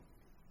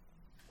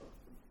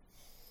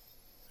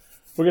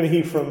We're going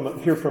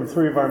to hear from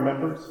three of our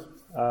members,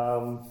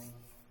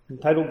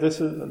 entitled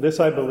This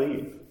I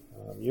Believe.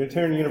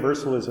 Unitarian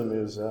Universalism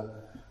is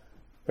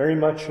very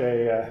much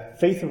a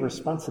faith of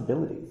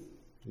responsibility.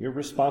 You're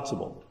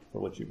responsible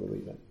for what you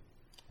believe in.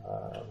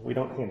 We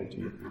don't hand it to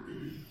you.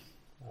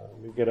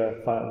 We've got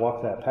to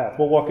walk that path.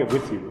 We'll walk it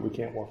with you, but we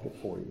can't walk it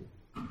for you.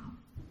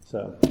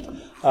 So,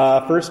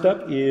 first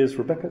up is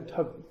Rebecca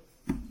Tugg.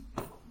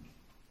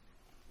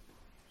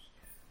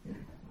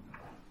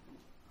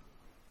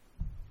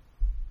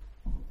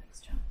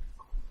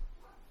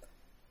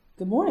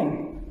 Good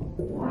morning.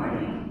 Good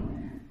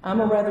morning. I'm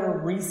a rather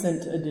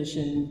recent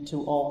addition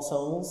to All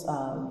Souls.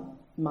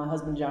 My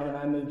husband John and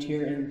I moved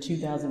here in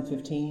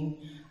 2015.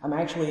 I'm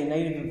actually a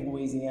native of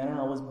Louisiana.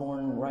 I was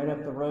born right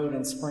up the road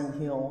in Spring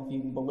Hill, if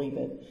you can believe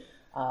it.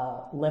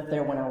 Left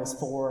there when I was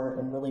 4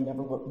 and really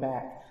never looked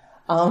back.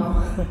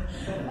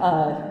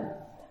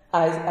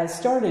 I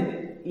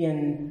started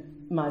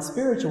in my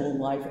spiritual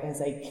life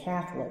as a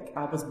Catholic.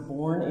 I was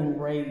born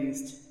and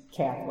raised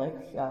Catholic.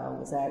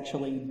 Was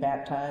actually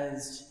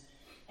baptized,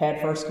 had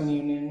First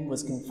Communion,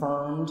 was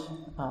confirmed,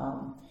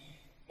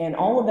 and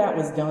all of that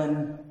was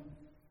done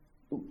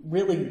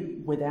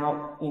really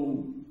without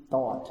any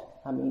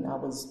thought. I mean, I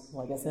was,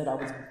 like I said, I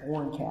was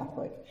born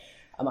Catholic.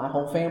 My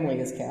whole family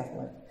is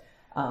Catholic.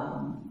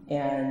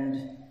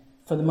 And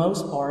for the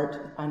most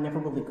part, I never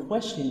really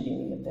questioned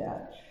any of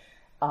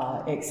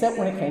that, except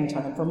when it came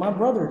time for my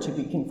brother to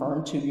be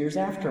confirmed 2 years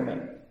after me.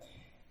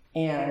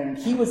 And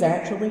he was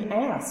actually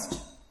asked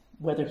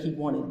whether he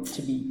wanted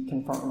to be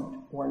confirmed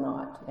or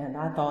not. And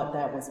I thought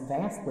that was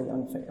vastly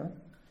unfair.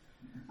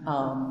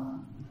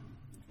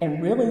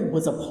 And really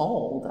was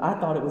appalled. I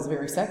thought it was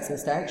very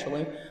sexist,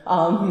 actually.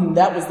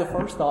 That was the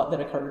first thought that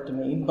occurred to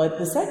me. But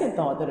the second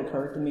thought that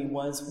occurred to me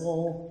was,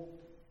 well,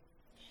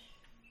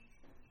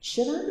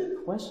 should I be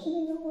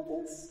questioning all of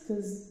this?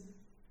 Because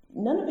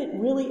none of it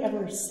really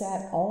ever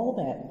sat all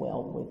that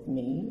well with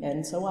me.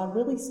 And so I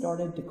really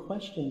started to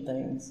question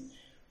things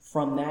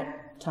from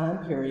that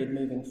time period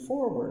moving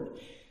forward.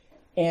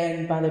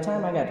 And by the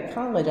time I got to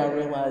college, I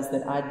realized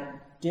that I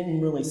didn't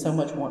really so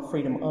much want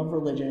freedom of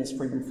religion as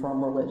freedom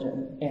from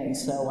religion. And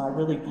so I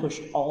really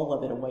pushed all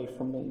of it away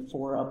from me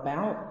for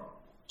about,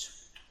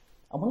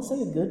 I want to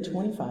say, a good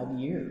 25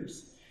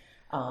 years.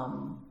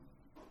 And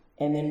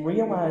then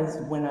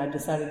realized when I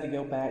decided to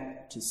go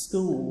back to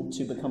school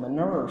to become a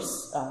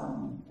nurse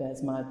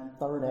as my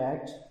third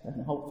act,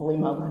 and hopefully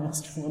my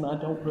last one.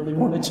 I don't really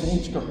want to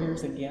change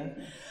careers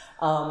again.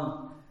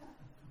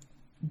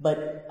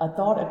 But a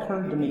thought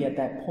occurred to me at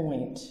that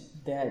point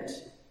that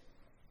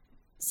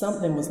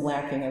something was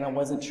lacking and I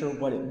wasn't sure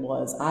what it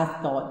was. I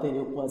thought that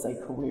it was a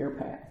career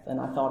path and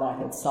I thought I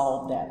had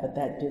solved that, but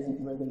that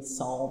didn't really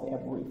solve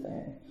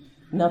everything.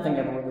 Nothing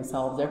ever really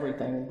solves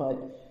everything, but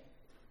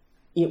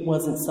it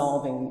wasn't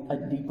solving a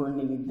deeper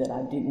need that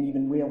I didn't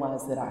even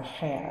realize that I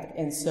had.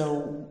 And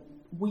so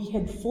we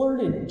had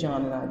flirted,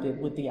 John and I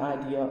did, with the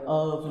idea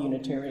of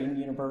Unitarian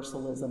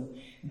Universalism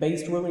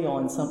based really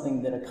on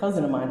something that a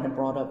cousin of mine had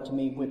brought up to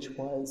me, which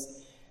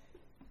was,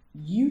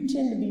 you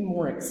tend to be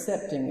more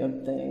accepting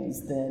of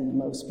things than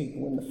most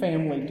people in the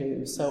family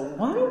do. So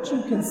why don't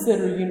you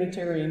consider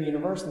Unitarian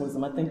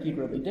Universalism? I think you'd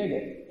really dig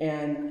it.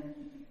 And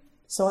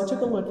so I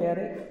took a look at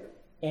it.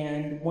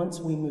 And once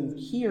we moved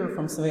here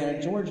from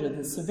Savannah, Georgia,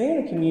 the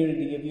Savannah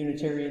community of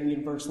Unitarian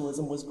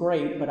Universalism was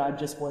great, but I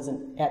just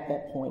wasn't, at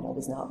that point, I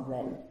was not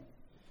ready.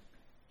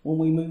 When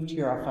we moved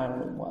here, I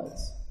finally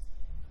was.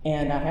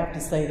 And I have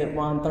to say that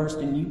Ron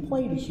Thurston, you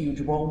played a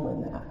huge role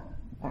in that,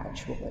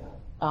 actually.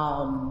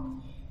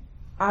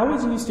 I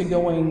was used to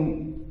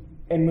going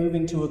and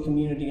moving to a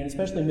community, and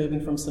especially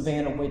moving from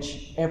Savannah,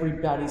 which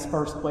everybody's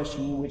first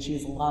question, which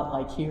is a lot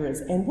like here,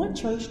 is, and what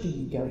church do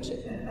you go to?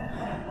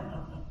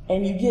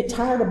 And you get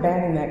tired of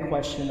batting that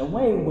question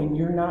away when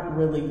you're not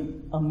really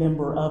a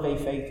member of a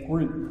faith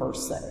group, per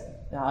se.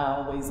 I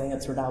always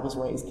answered I was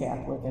raised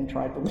Catholic and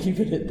tried to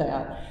leave it at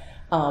that.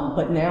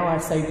 But now I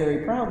say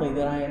very proudly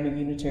that I am a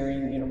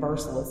Unitarian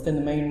Universalist, and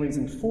the main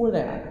reason for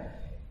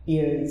that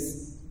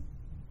is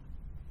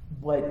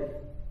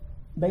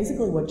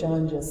basically what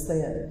John just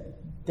said,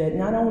 that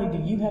not only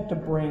do you have to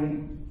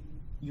bring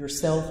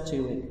yourself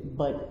to it,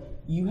 but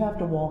you have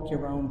to walk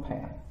your own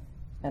path.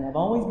 And I've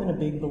always been a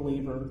big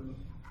believer,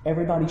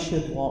 everybody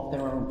should walk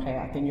their own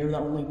path, and you're the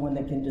only one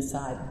that can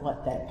decide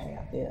what that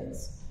path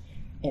is.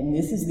 And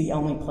this is the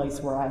only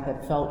place where I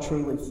have felt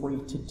truly free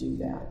to do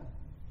that.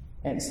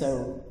 And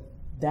so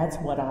that's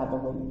what I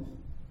believe.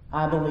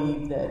 I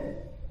believe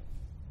that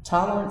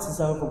tolerance is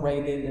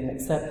overrated and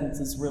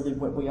acceptance is really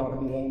what we ought to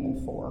be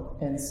aiming for.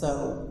 And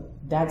so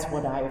that's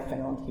what I have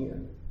found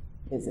here,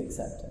 is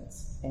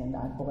acceptance. And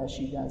I bless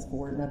you guys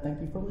for it, and I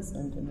thank you for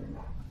listening to me.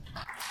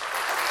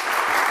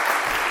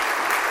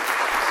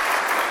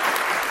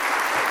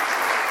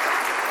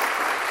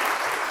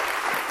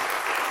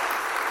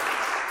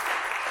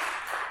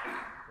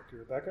 Thank you,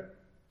 Rebecca.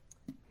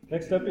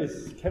 Next up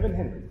is Kevin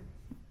Henry.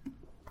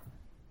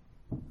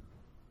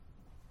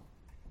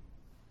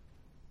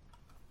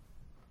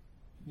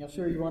 Y'all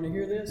sure you want to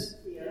hear this?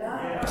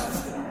 Yeah.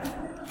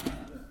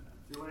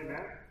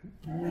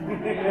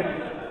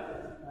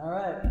 All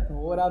right.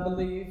 Well, what I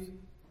believe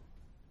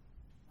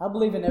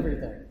in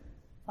everything.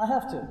 I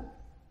have to.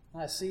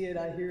 I see it,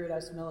 I hear it, I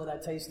smell it, I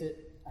taste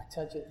it, I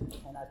touch it,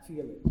 and I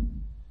feel it.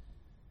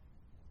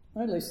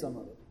 Or at least some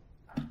of it.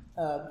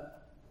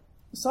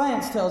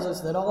 Science tells us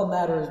that all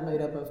matter is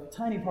made up of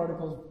tiny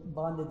particles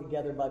bonded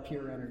together by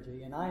pure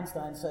energy. And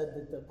Einstein said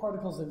that the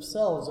particles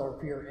themselves are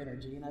pure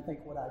energy. And I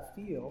think what I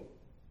feel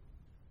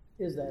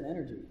is that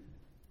energy.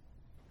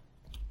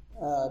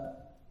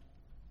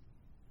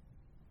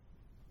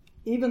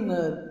 Even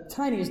the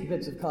tiniest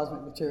bits of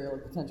cosmic material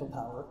have potential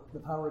power, the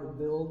power to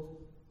build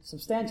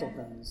substantial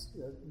things,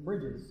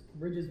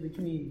 bridges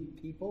between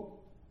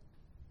people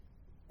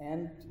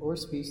and or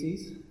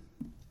species.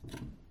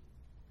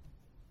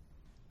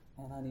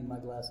 And I need my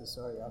glasses,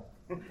 sorry y'all.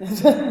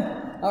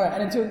 All right,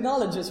 and to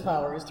acknowledge this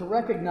power is to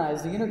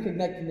recognize the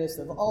interconnectedness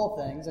of all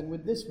things, and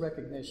with this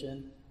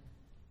recognition,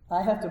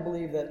 I have to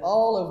believe that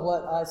all of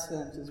what I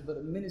sense is but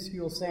a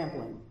minuscule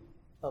sampling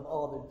of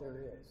all that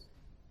there is.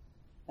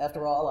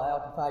 After all, I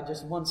occupy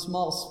just one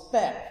small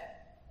speck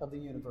of the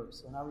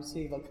universe, and I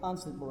receive a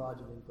constant barrage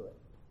of input.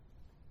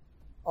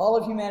 All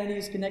of humanity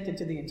is connected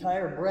to the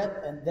entire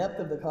breadth and depth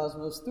of the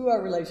cosmos through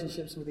our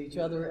relationships with each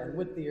other and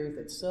with the earth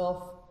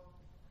itself.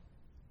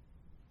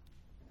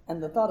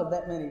 And the thought of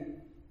that many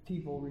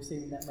people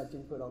receiving that much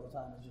input all the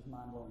time is just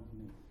mind-blowing to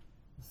me.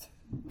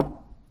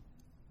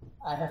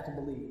 I have to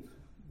believe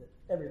that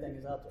everything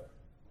is out there.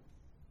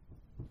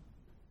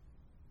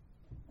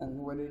 And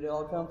where did it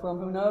all come from?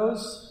 Who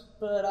knows?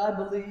 But I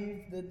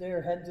believe that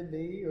there had to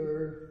be,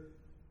 or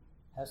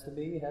has to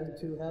be, had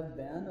to have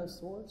been a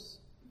source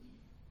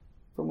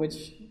from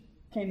which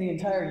came the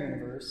entire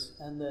universe,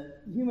 and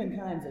that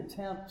humankind's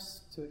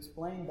attempts to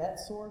explain that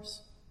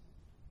source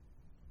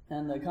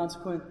and the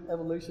consequent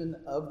evolution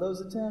of those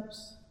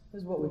attempts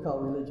is what we call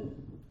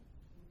religion.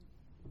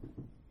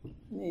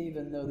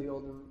 Even though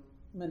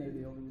many of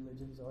the older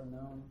religions are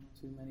known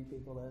to many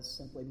people as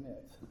simply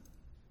myth.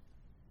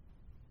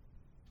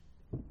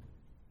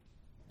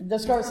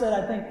 Descartes said,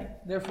 I think,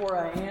 therefore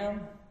I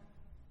am,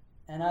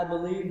 and I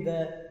believe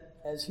that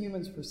as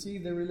humans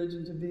perceive their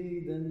religion to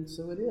be, then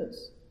so it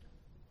is.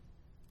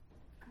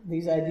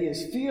 These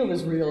ideas feel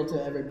as real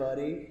to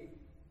everybody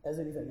as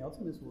anything else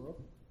in this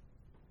world.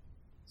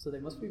 So they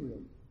must be real.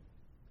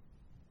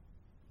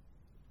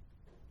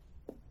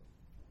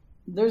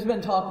 There's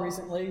been talk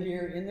recently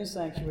here in this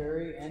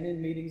sanctuary and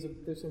in meetings of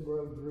Thistle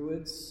Grove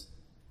Druids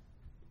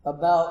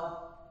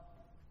about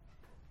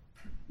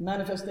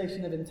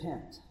manifestation of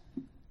intent.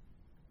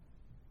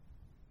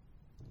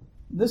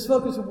 This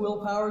focus of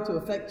willpower to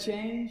effect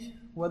change,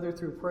 whether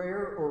through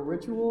prayer or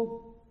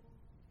ritual,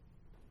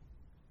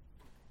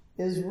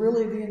 is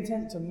really the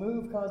intent to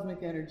move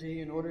cosmic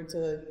energy in order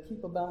to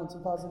keep a balance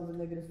of positive and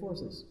negative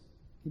forces.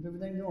 Keep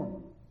everything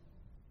going.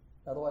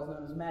 Otherwise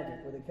known as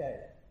magic with a K.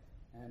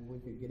 And we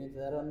could get into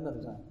that on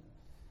another time.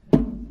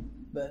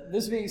 But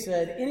this being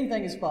said,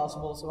 anything is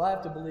possible, so I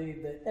have to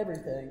believe that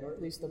everything, or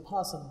at least the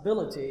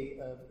possibility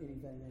of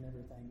anything and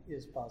everything,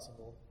 is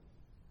possible.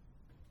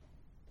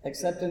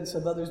 Acceptance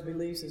of others'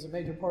 beliefs is a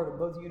major part of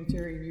both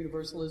Unitarian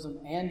Universalism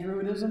and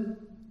Druidism.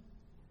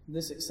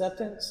 This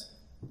acceptance,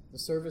 the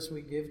service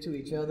we give to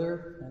each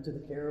other and to the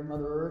care of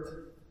Mother Earth,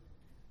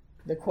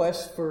 the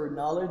quest for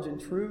knowledge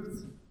and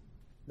truth,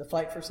 the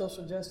fight for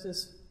social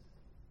justice,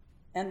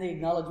 and the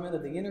acknowledgement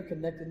of the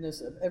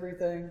interconnectedness of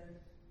everything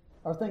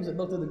are things that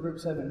both of the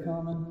groups have in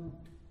common.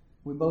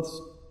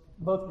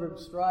 Both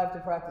groups strive to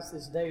practice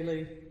this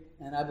daily,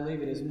 and I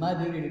believe it is my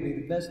duty to be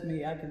the best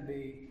me I can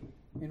be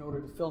in order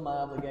to fill my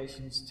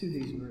obligations to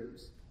these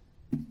groups.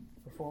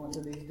 Performance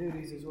of these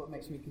duties is what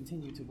makes me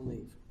continue to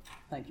believe.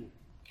 Thank you.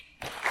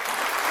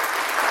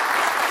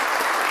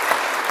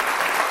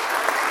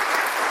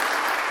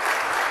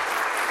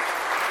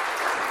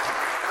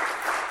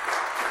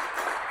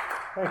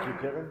 Thank you,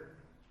 Kevin.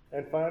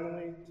 And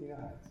finally, Tina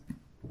Hines.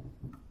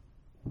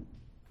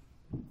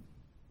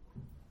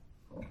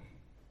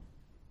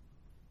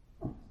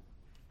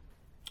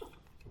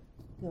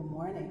 Good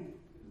morning.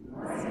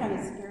 It's kind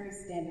of scary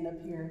standing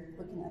up here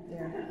looking up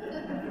there.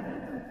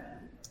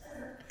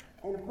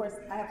 And of course,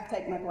 I have to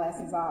take my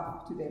glasses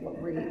off to be able to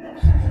read.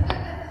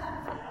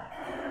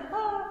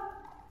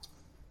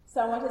 So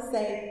I want to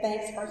say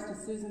thanks first to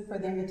Susan for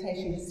the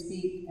invitation to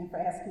speak and for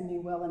asking me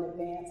well in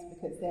advance,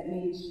 because that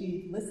means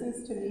she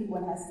listens to me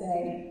when I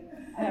say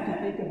I have to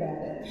think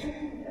about it.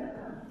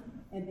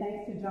 And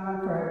thanks to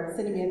John for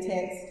sending me a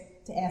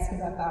text to ask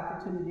about the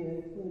opportunity to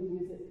include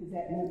music, because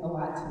that meant a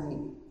lot to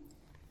me.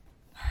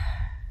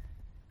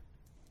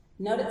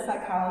 Noted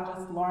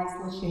psychologist Lawrence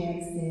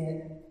Lashand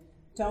said,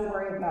 "Don't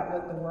worry about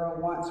what the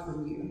world wants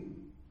from you.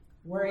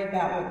 Worry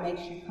about what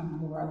makes you come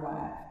more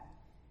alive.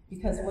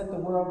 Because what the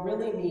world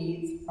really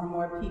needs are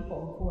more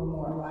people who are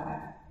more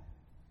alive.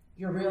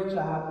 Your real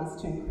job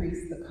is to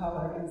increase the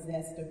color and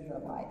zest of your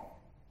life."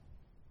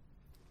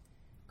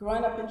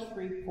 Growing up in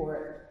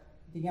Shreveport,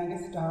 the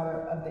youngest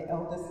daughter of the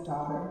eldest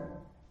daughter,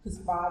 whose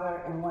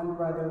father and one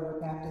brother were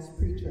Baptist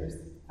preachers,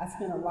 I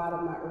spent a lot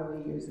of my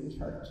early years in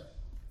church.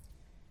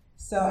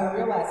 So I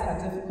realized how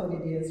difficult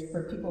it is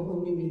for people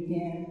who knew me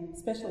then,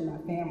 especially my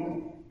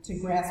family, to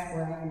grasp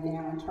where I am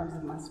now in terms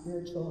of my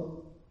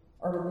spiritual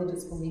or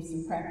religious beliefs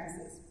and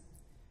practices.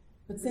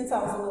 But since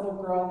I was a little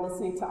girl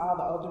listening to all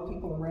the older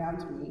people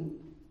around me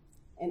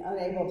and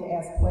unable to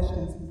ask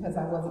questions because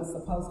I wasn't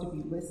supposed to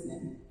be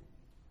listening,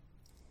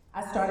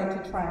 I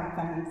started to try and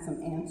find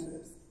some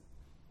answers.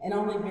 And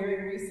only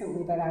very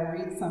recently did I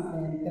read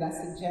something that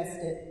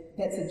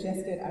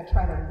suggested I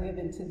try to live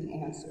into the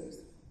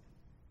answers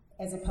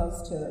as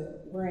opposed to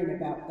worrying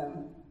about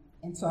them.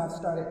 And so I've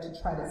started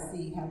to try to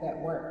see how that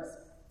works.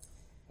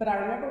 But I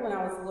remember when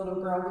I was a little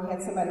girl, we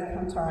had somebody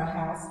come to our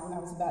house when I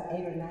was about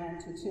 8 or 9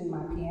 to tune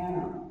my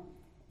piano.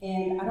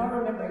 And I don't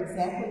remember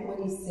exactly what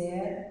he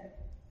said,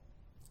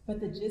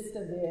 but the gist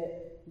of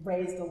it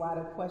raised a lot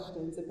of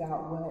questions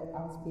about what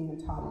I was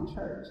being taught in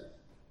church.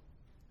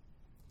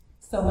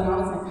 So when I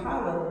was in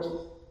college,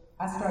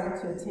 I started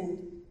to attend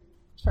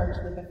church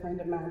with a friend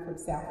of mine from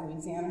South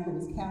Louisiana who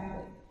was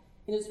Catholic.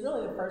 And it was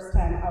really the first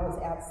time I was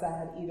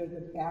outside either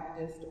the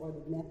Baptist or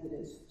the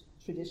Methodist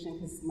tradition,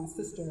 because my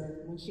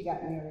sister, when she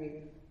got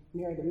married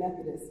a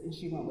Methodist, and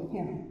she went with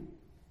him.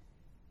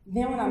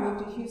 Then when I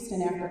moved to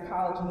Houston after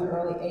college in the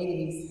early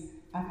 80s,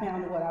 I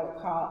found what I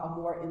would call a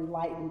more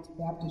enlightened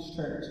Baptist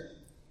church.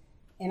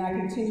 And I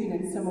continued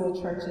in similar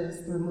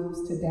churches through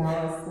moves to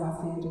Dallas, Los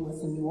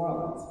Angeles, and New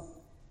Orleans.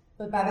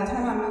 But by the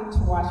time I moved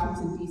to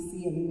Washington,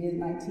 D.C. in the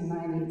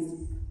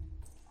mid-1990s,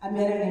 I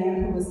met a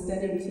man who was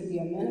studying to be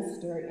a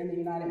minister in the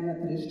United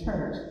Methodist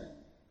Church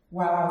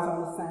while I was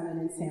on assignment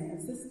in San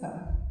Francisco.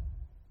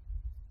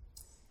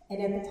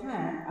 And at the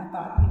time, I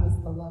thought he was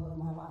the love of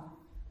my life.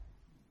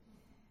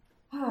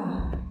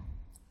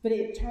 But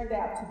it turned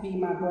out to be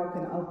my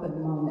broken open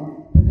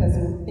moment, because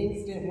when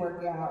things didn't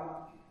work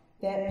out,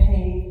 that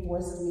pain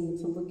forced me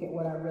to look at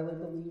what I really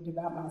believed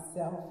about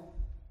myself,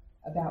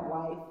 about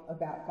life,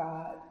 about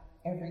God,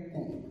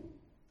 everything.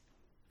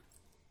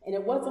 And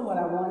it wasn't what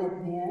I wanted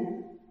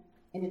then,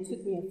 and it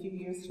took me a few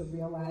years to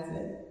realize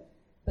it,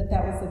 but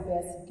that was the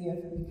best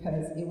gift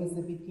because it was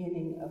the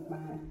beginning of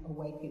my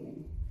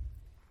awakening.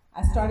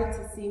 I started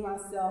to see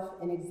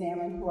myself and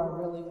examine who I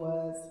really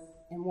was,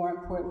 and more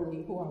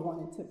importantly, who I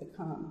wanted to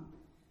become.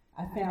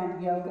 I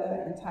found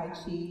yoga and Tai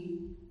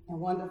Chi and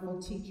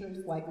wonderful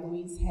teachers like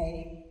Louise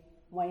Hay,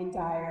 Wayne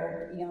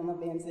Dyer, Iyanla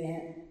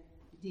Vanzant,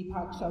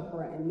 Deepak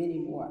Chopra, and many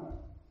more.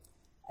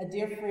 A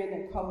dear friend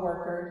and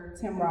co-worker,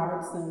 Tim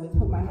Robertson, with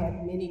whom I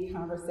had many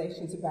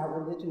conversations about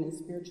religion and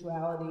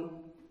spirituality,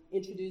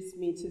 introduced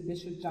me to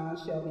Bishop John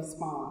Shelby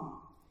Spong.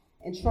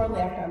 And shortly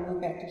after I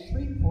moved back to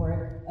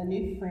Shreveport, a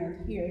new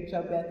friend here,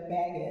 JoBeth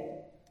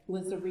Baggett,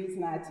 was the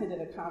reason I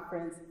attended a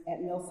conference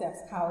at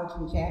Millsaps College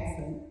in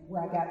Jackson,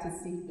 where I got to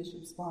see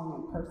Bishop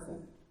Spong in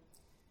person.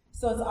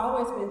 So it's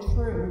always been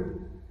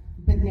true,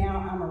 but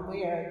now I'm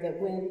aware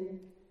that when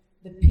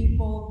the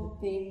people,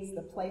 the things,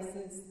 the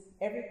places,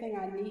 everything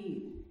I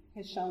need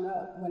has shown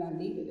up when I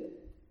needed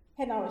it.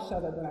 Hadn't always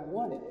showed up when I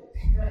wanted it,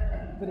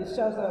 but it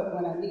shows up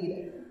when I need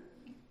it.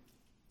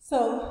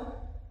 So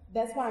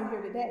that's why I'm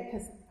here today,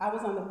 because I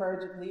was on the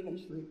verge of leaving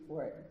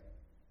Shreveport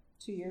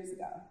 2 years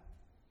ago.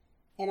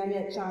 And I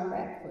met John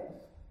Radcliffe,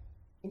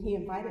 and he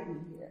invited me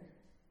here,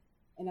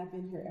 and I've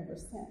been here ever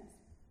since.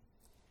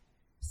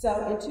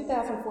 So in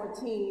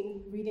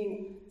 2014,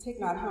 reading Thich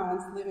Nhat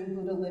Hanh's Living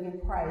Buddha, Living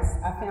Christ,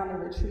 I found a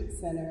retreat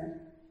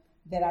center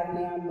that I've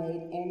now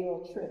made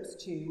annual trips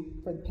to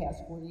for the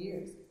past 4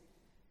 years.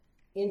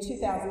 In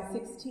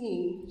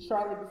 2016,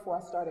 shortly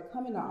before I started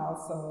coming to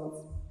All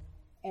Souls,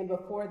 and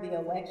before the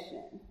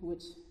election,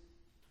 which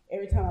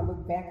every time I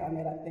look back on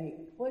it, I think,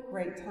 what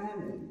great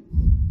timing.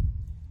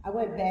 I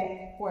went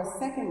back for a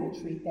second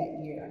retreat that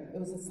year. It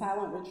was a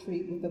silent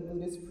retreat with a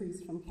Buddhist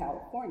priest from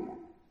California.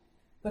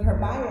 But her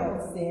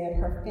bio said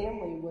her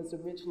family was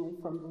originally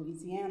from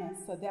Louisiana,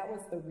 so that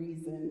was the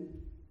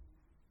reason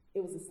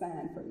it was a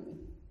sign for me.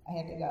 I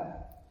had to go.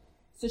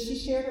 So she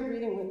shared a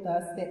reading with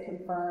us that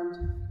confirmed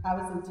I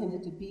was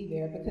intended to be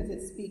there because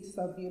it speaks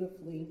so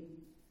beautifully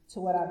to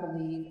what I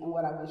believe and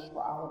what I wish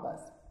for all of us.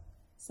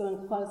 So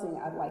in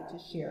closing, I'd like to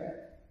share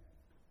it.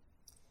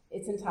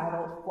 It's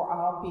entitled For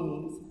All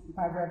Beings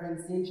by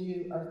Reverend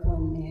Zenju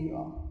Earthling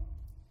Manuel.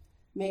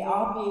 May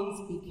all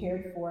beings be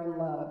cared for and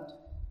loved,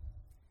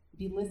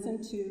 be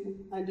listened to,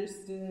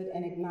 understood,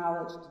 and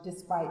acknowledged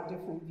despite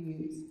different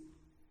views,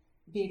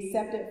 be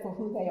accepted for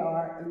who they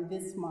are in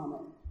this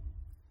moment,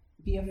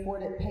 be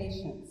afforded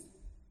patience,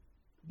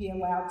 be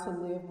allowed to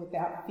live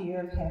without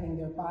fear of having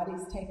their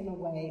bodies taken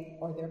away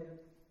or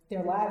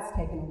their lives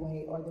taken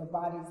away or their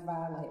bodies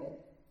violated.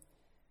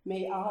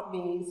 May all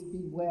beings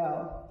be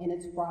well in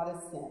its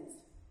broadest sense,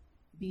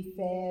 be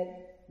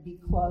fed, be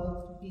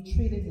clothed, be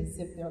treated as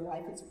if their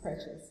life is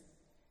precious,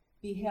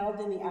 be held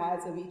in the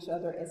eyes of each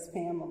other as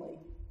family.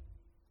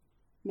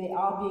 May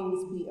all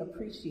beings be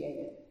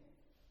appreciated,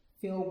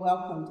 feel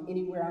welcomed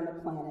anywhere on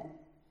the planet,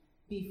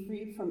 be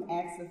freed from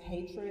acts of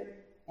hatred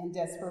and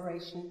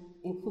desperation,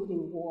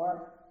 including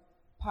war,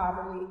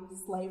 poverty,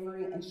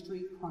 slavery, and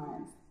street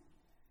crimes.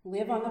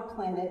 Live on the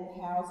planet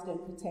housed and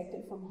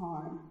protected from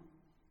harm.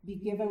 Be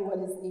given what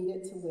is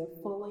needed to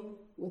live fully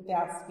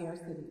without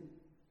scarcity.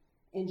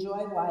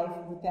 Enjoy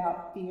life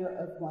without fear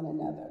of one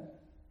another.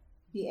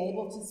 Be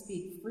able to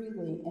speak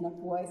freely in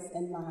a voice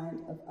and mind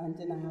of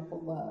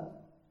undeniable love.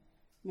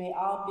 May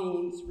all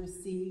beings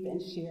receive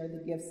and share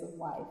the gifts of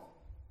life.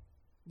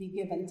 Be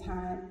given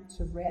time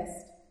to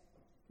rest,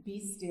 be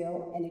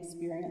still, and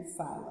experience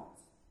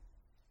silence.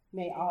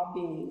 May all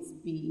beings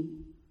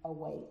be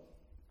awake.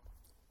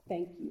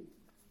 Thank you.